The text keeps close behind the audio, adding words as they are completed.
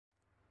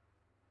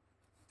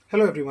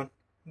Hello everyone,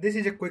 this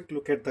is a quick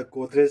look at the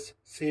Godrej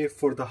safe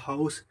for the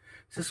house.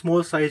 It's a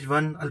small size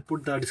one. I'll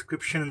put the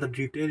description and the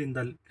detail in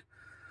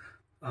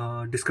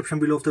the description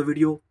below of the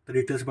video, the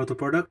details about the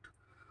product.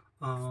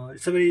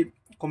 It's a very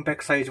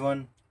compact size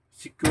one,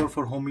 secure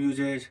for home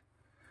usage.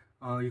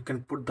 You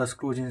can put the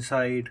screws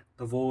inside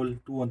the wall,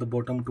 two on the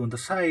bottom, two on the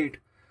side.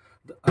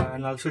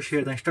 And also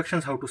share the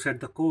instructions how to set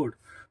the code.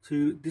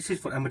 So this is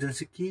for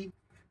emergency key,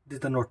 this is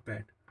the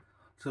notepad.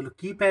 So the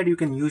keypad you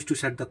can use to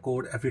set the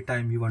code every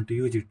time you want to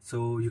use it.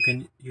 So you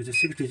can use a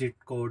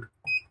 6-digit code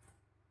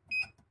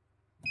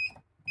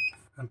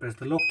and press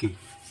the lock key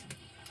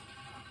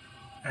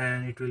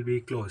and it will be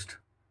closed.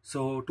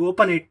 So to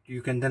open it,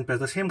 you can then press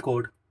the same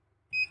code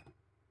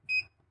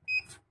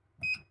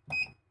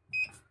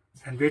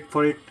and wait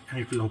for it and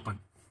it will open.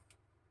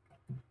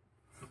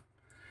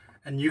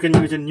 And you can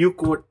use a new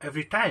code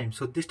every time.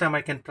 So this time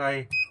I can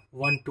try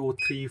 1 2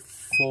 3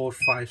 4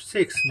 5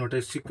 6, not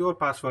a secure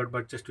password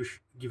but just to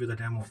give you the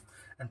demo,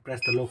 and press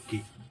the lock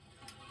key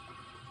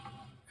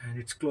and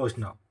it's closed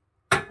now.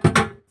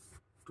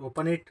 To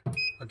open it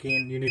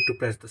again you need to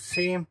press the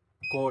same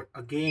code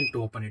again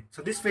to open it.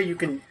 So this way you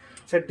can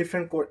set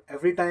different code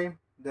every time.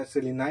 That's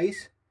really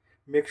nice.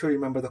 Make sure you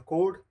remember the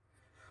code,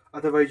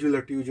 otherwise you'll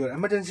have to use your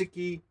emergency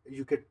key.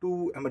 You get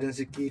 2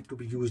 emergency keys to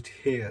be used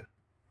here.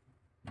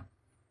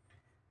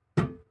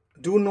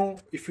 Do know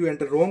if you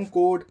enter wrong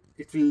code,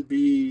 it will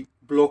be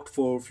blocked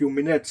for a few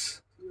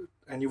minutes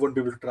and you won't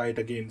be able to try it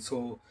again.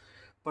 So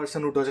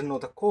person who doesn't know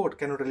the code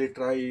cannot really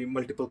try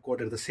multiple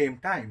code at the same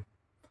time.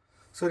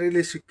 So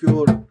really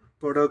secure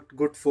product,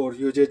 good for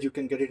usage. You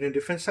can get it in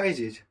different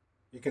sizes.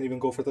 You can even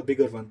go for the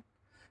bigger one.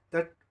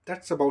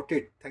 That's about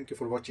it. Thank you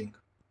for watching.